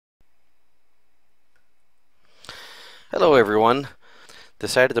Hello everyone.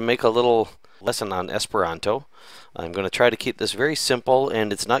 Decided to make a little lesson on Esperanto. I'm going to try to keep this very simple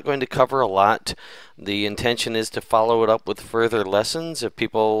and it's not going to cover a lot. The intention is to follow it up with further lessons. If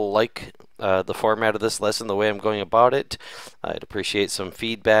people like the format of this lesson, the way I'm going about it, I'd appreciate some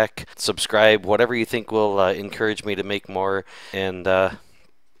feedback. Subscribe, whatever you think will encourage me to make more, and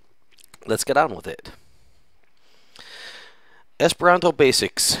let's get on with it. Esperanto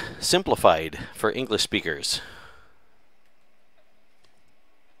Basics, simplified for English speakers.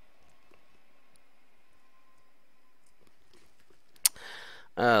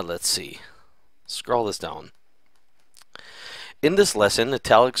 Let's see. Scroll this down. In this lesson,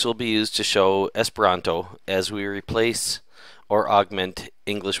 italics will be used to show Esperanto as we replace or augment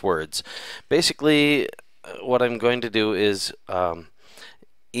English words. Basically, what I'm going to do is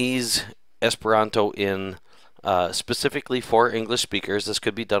ease Esperanto in specifically for English speakers. This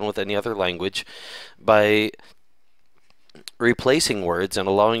could be done with any other language by replacing words and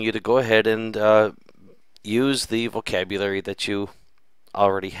allowing you to go ahead and use the vocabulary that you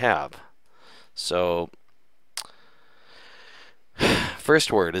already have. So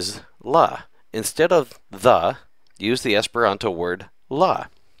first word is la. Instead of the, use the Esperanto word la.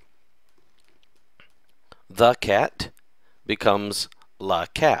 The cat becomes la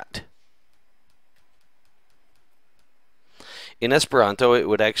cat. In Esperanto it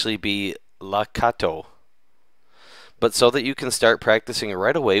would actually be la kato. But so that you can start practicing it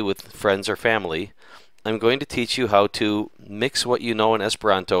right away with friends or family, I'm going to teach you how to mix what you know in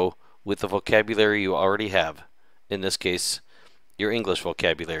Esperanto with the vocabulary you already have. In this case, your English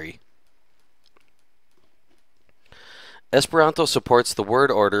vocabulary. Esperanto supports the word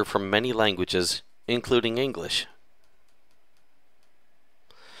order from many languages, including English.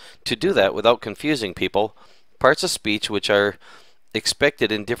 To do that without confusing people, parts of speech which are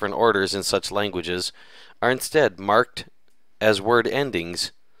expected in different orders in such languages are instead marked as word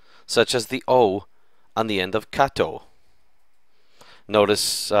endings, such as the O on the end of kato.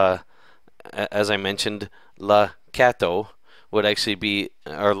 Notice, as I mentioned, la kato would actually be,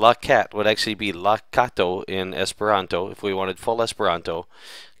 or la cat would actually be la kato in Esperanto. If we wanted full Esperanto,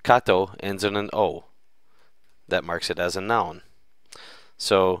 kato ends in an O. That marks it as a noun.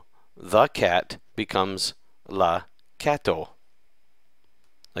 So the cat becomes la kato.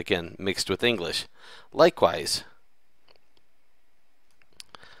 Again, mixed with English. Likewise,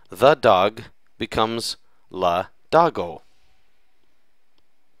 the dog becomes la dogo.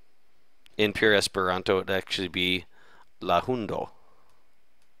 In pure Esperanto, it would actually be la hundo.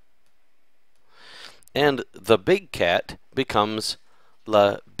 And the big cat becomes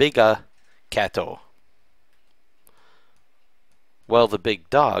la biga cato. While the big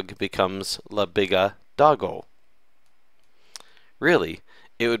dog becomes la biga dogo. Really,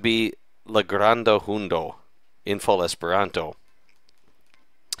 it would be la grande hundo in full Esperanto.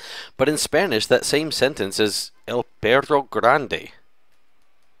 But in Spanish, that same sentence is el perro grande.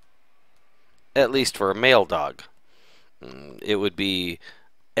 At least for a male dog. It would be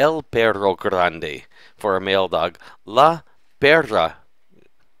el perro grande for a male dog. La perra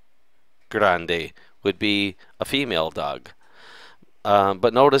grande would be a female dog.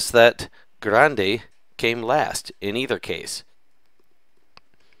 But notice that grande came last in either case.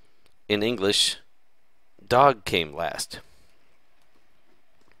 In English, dog came last.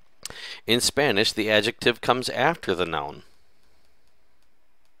 In Spanish, the adjective comes after the noun.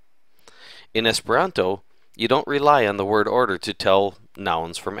 In Esperanto, you don't rely on the word order to tell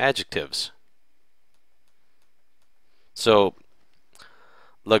nouns from adjectives. So,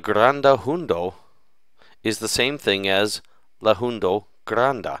 la granda hundo is the same thing as la hundo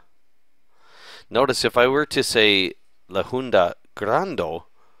granda. Notice if I were to say la hunda grando,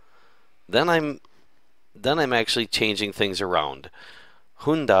 then I'm actually changing things around.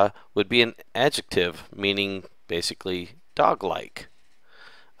 Hunda would be an adjective meaning basically dog-like,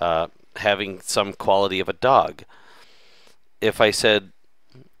 having some quality of a dog. If I said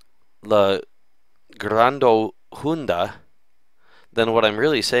la grando hunda, then what I'm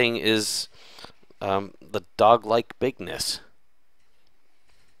really saying is the dog-like bigness.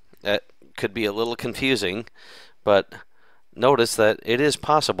 That could be a little confusing, but notice that it is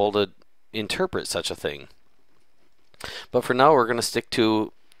possible to interpret such a thing. But for now, we're going to stick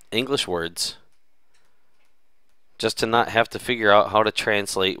to English words, just to not have to figure out how to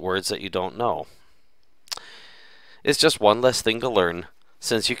translate words that you don't know. It's just one less thing to learn,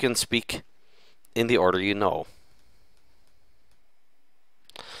 since you can speak in the order you know.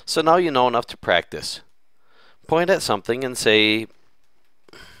 So now you know enough to practice. Point at something and say,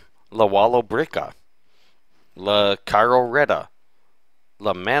 la wallo brica, la caro reda,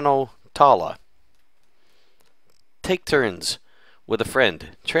 la mano tala. take turns with a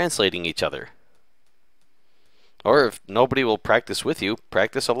friend translating each other. Or if nobody will practice with you,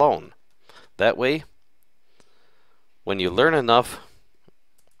 practice alone. That way, when you learn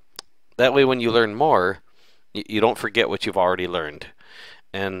when you learn more, you don't forget what you've already learned.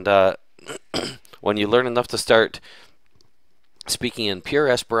 And when you learn enough to start speaking in pure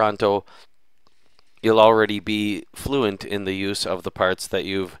Esperanto, you'll already be fluent in the use of the parts that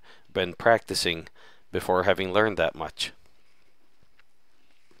you've been practicing before having learned that much.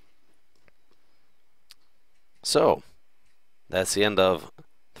 So, that's the end of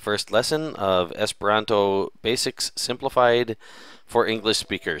the first lesson of Esperanto Basics Simplified for English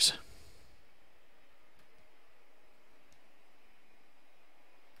Speakers.